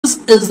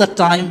is the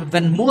time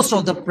when most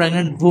of the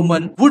pregnant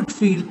women would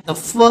feel the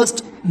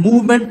first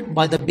movement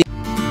by the baby.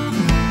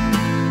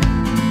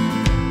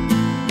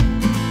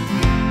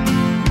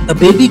 The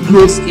baby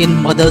grows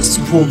in mother's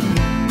womb,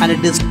 and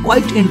it is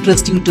quite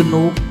interesting to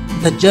know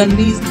the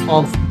journeys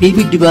of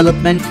baby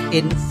development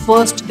in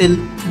first till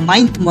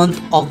 9th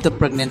month of the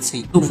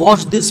pregnancy. To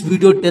watch this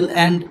video till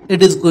end,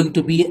 it is going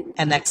to be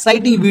an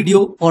exciting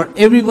video for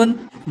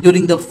everyone.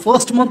 During the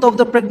first month of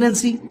the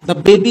pregnancy, the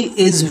baby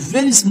is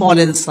very small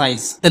in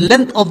size. The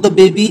length of the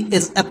baby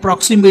is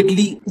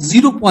approximately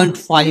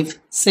 0.5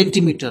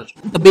 centimeter.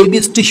 The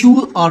baby's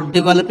tissues are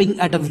developing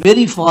at a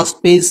very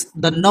fast pace.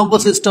 The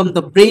nervous system,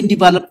 the brain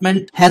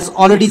development has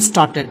already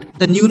started.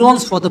 The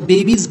neurons for the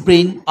baby's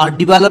brain are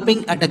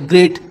developing at a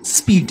great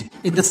speed.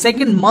 In the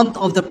second month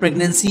of the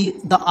pregnancy,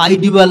 the eye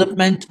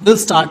development will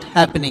start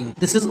happening.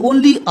 This is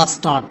only a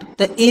start.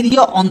 The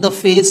area on the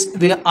face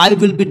where eye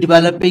will be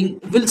developing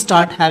will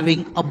start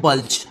having a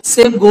bulge.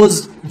 Same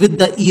goes with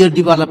the ear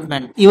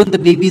development. Even the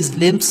baby's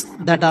limbs,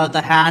 that are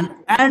the hand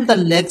and the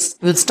legs,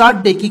 will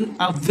start taking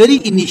a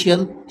very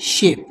initial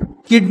shape.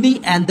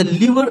 Kidney and the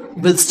liver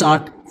will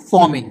start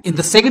forming. In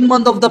the second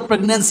month of the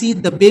pregnancy,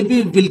 the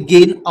baby will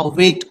gain a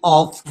weight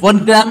of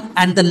 1 gram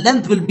and the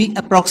length will be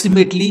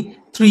approximately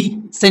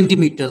 3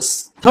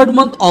 centimeters. Third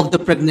month of the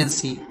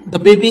pregnancy, the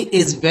baby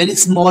is very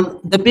small.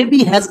 The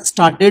baby has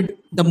started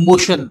the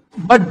motion,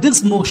 but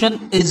this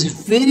motion is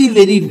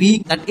very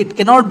weak that it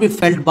cannot be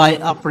felt by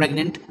a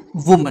pregnant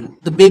woman.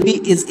 The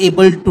baby is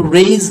able to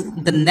raise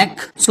the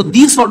neck. So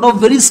these sort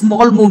of very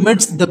small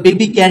movements the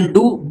baby can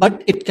do,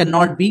 but it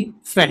cannot be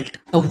felt.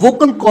 The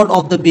vocal cord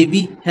of the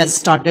baby has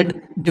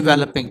started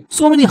developing.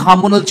 So many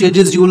hormonal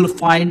changes you will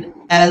find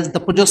as the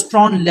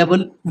progesterone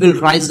level will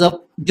rise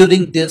up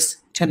during this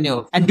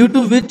tenure, and due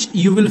to which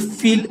you will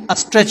feel a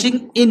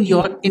stretching in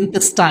your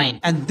intestine,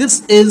 and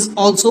this is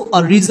also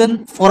a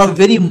reason for a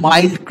very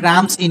mild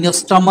cramps in your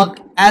stomach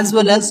as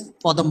well as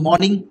for the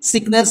morning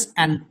sickness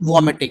and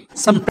vomiting.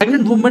 Some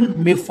pregnant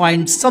women may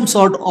find some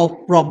sort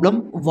of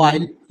problem while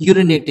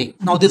urinating.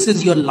 Now this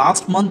is your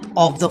last month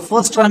of the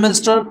first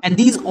trimester, and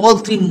these all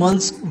 3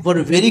 months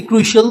were very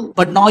crucial,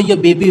 but now your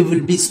baby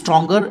will be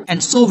stronger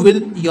and so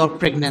will your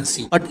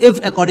pregnancy. But if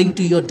according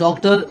to your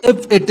doctor,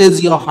 if it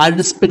is your high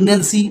risk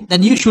pregnancy,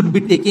 then you should be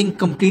taking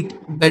complete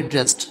bed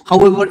rest.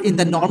 However, in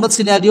the normal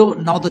scenario,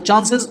 now the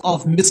chances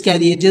of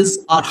miscarriages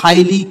are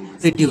highly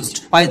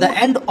reduced. By the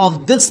end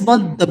of this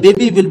month, the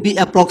baby will be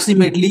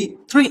approximately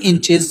 3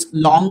 inches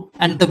long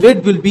and the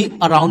weight will be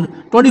around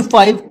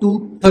 25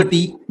 to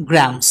 30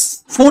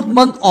 grams. Fourth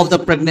month of the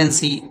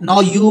pregnancy,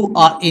 now you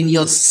are in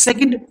your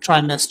second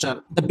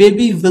trimester. The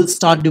baby will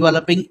start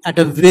developing at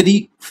a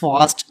very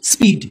fast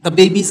speed. The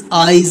baby's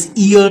eyes,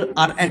 ear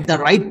are at the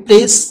right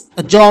place.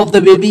 The jaw of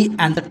the baby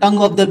and the tongue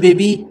of the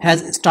baby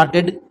has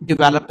started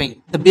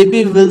developing. The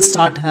baby will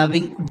start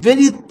having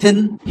very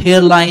thin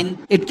hairline.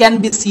 It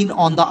can be seen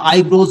on the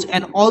eyebrows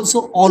and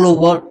also all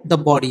over the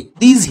body.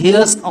 These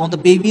hairs on the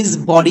baby's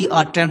body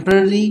are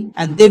temporary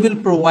and they will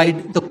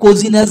provide the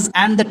coziness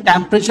and the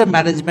temperature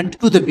management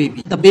to the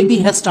baby. The baby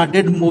has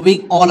started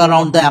moving all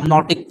around the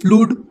amniotic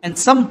fluid, and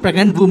some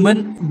pregnant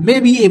women may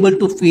be able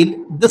to feel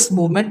this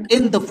movement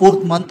in the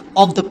 4th month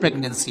of the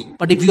pregnancy.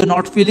 But if you are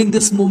not feeling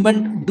this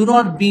movement, do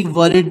not be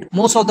worried.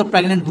 Most of the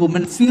pregnant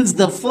women feels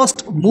the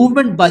first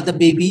movement by the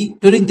baby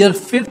during their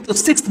 5th to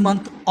 6th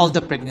month of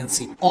the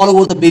pregnancy. All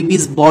over the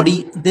baby's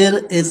body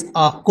there is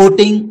a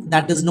coating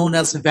that is known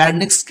as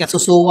vernix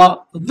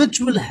cassosova, which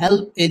will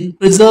help in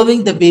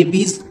preserving the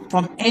babies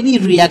from any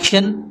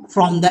reaction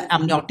from the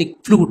amniotic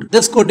fluid.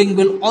 This coating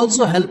will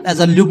also help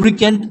as a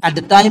lubricant at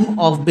the time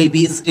of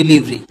baby's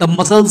delivery. The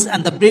muscles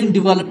and the brain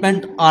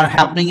development are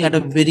happening at a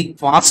very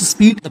fast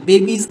speed. The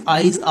baby's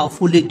eyes are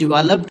fully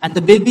developed and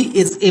the baby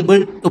is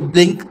able to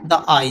blink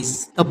the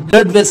eyes. The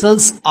blood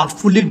vessels are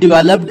fully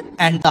developed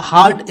and the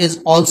heart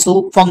is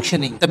also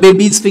functioning. The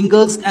baby's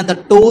fingers and the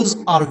toes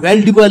are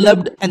well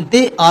developed and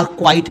they are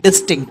quite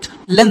distinct.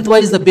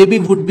 Lengthwise, the baby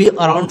would be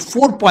around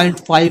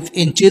 4.5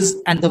 inches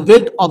and the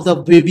weight of the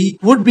baby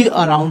would be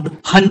around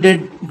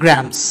 100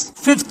 grams.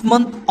 5th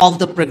month of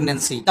the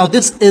pregnancy. Now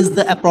this is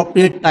the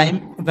appropriate time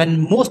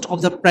when most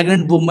of the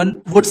pregnant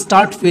women would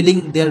start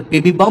feeling their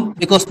baby bump,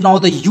 because now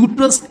the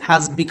uterus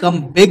has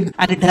become big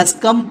and it has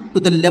come to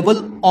the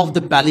level of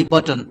the belly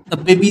button. The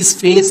baby's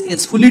face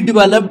is fully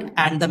developed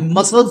and the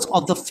muscles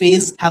of the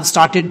face have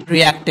started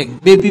reacting.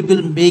 Baby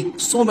will make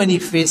so many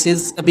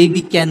faces. The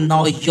baby can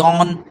now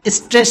yawn,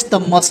 stretch the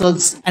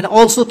muscles and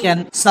also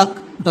can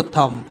suck the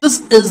thumb.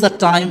 This is the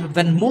time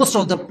when most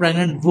of the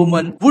pregnant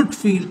women would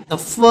feel the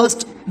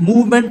first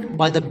movement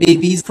by the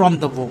babies from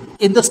the womb.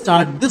 In the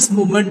start, this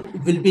movement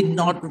will be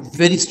not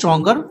very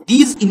stronger.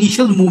 These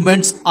initial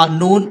movements are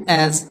known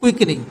as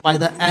quickening. By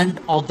the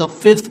end of the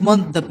 5th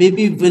month, the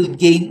baby will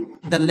gain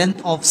the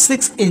length of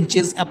 6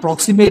 inches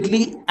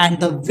approximately, and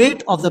the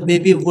weight of the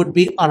baby would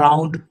be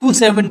around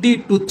 270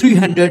 to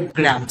 300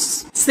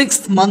 grams.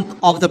 6th month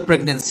of the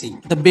pregnancy.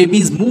 The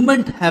baby's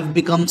movement have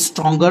become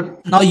stronger.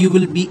 Now you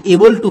will be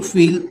able to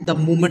feel the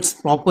movements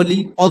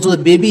properly. Also,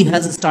 the baby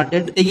has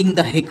started taking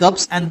the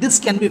hiccups, and this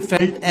can be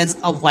felt as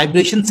a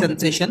vibration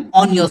sensation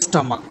on your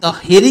stomach. The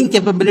hearing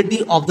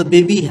capability of the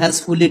baby has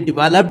fully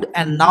developed,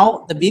 and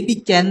now the baby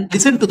can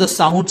listen to the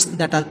sounds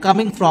that are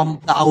coming from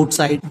the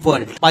outside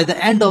world. By the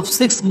end of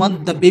 6th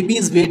month, the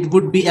baby's weight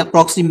would be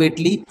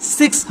approximately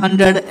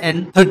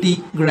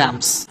 630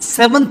 grams.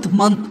 7th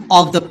month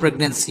of the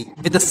pregnancy.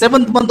 With the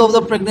 7th month of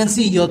the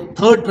pregnancy, your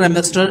 3rd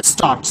trimester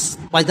starts.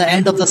 By the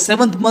end of the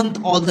 7th month,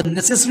 all the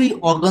necessary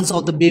organs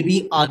of the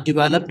baby are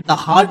developed. The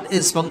heart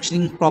is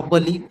functioning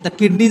properly, the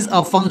kidneys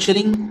are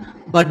functioning,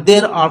 but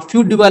there are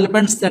few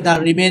developments that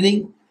are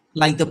remaining,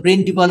 like the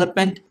brain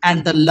development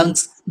and the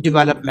lungs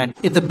development.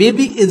 If the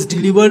baby is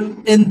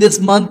delivered in this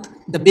month,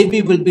 the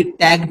baby will be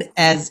tagged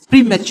as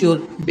premature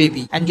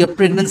baby, and your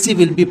pregnancy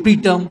will be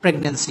preterm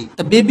pregnancy.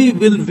 The baby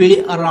will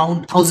weigh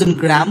around 1000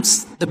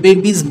 grams. The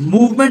baby's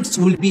movements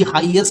will be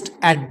highest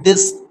at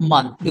this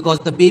month because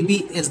the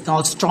baby is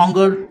now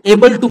stronger,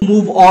 able to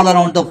move all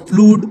around the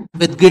fluid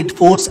with great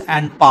force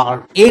and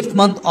power. 8th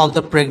month of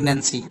the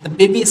pregnancy. The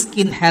baby's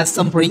skin has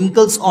some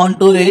wrinkles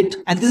onto it,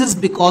 and this is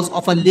because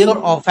of a layer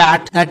of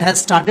fat that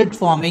has started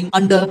forming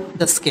under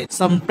the skin.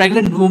 Some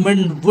pregnant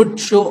women would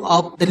show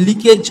up the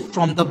leakage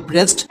from the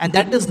breast, and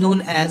that is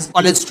known as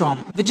colostrum,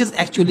 which is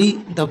actually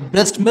the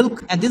breast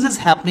milk, and this is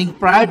happening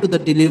prior to the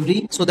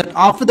delivery so that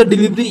after the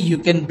delivery you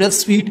can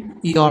breastfeed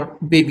your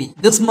baby.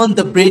 This month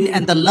the brain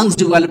and the lungs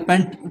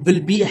development will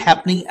be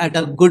happening at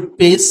a good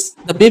pace.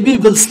 The baby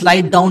will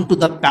slide down to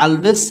the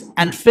pelvis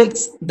and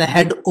fix the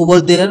head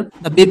over there.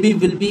 The baby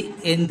will be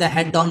in the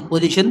head down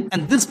position,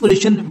 and this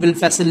position will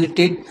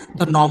facilitate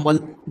the normal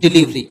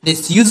delivery.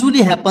 This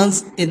usually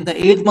happens in the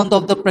 8th month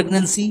of the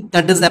pregnancy,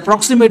 that is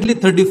approximately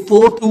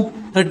 34 to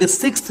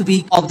 36th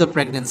week of the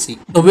pregnancy.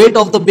 The weight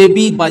of the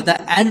baby by the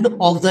end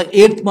of the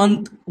 8th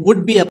month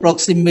would be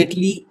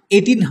approximately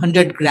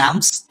 1800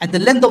 grams, and the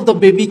length of the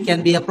baby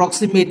can be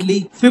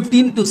approximately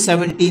 15 to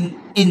 17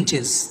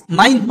 inches.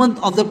 9th month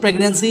of the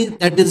pregnancy,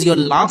 that is your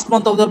last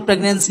month of the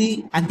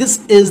pregnancy, and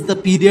this is the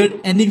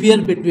period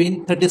anywhere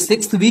between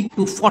 36th week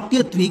to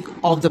 40th week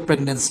of the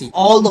pregnancy.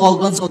 All the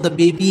organs of the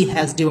baby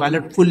has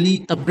developed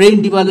fully. The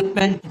brain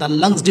development, the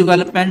lungs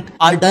development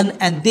are done,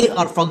 and they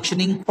are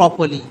functioning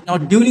properly. Now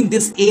during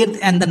this 8th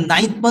and the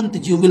 9th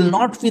month, you will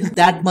not feel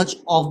that much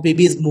of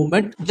baby's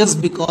movement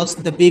just because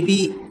the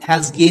baby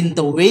has gained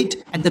the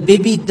weight and the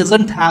baby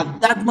doesn't have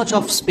that much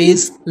of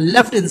space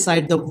left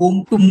inside the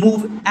womb to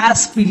move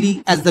as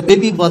freely as the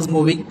baby was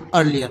moving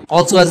earlier.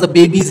 Also, as the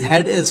baby's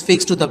head is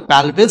fixed to the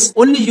pelvis,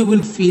 only you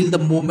will feel the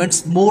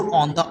movements more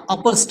on the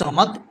upper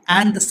stomach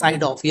and the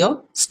side of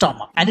your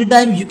stomach.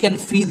 Anytime you can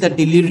feel the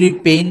delivery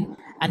pain,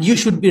 and you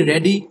should be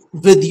ready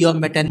with your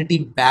maternity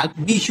bag.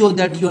 Be sure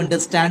that you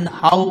understand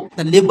how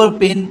the labor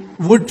pain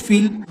would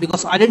feel,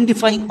 because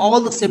identifying all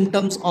the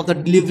symptoms of the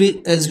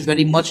delivery is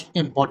very much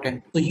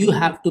important. So you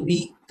have to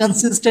be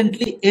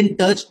consistently in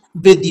touch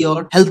with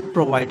your health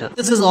provider.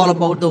 This is all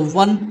about the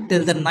 1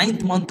 till the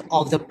 9th month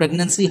of the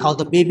pregnancy, how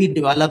the baby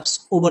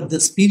develops over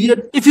this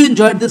period. If you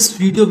enjoyed this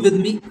video with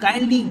me,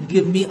 kindly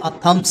give me a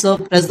thumbs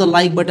up, press the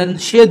like button,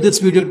 share this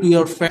video to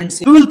your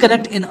friends. We will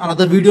connect in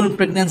another video on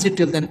pregnancy.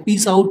 Till then,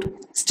 peace out,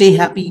 stay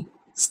happy,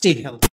 stay healthy.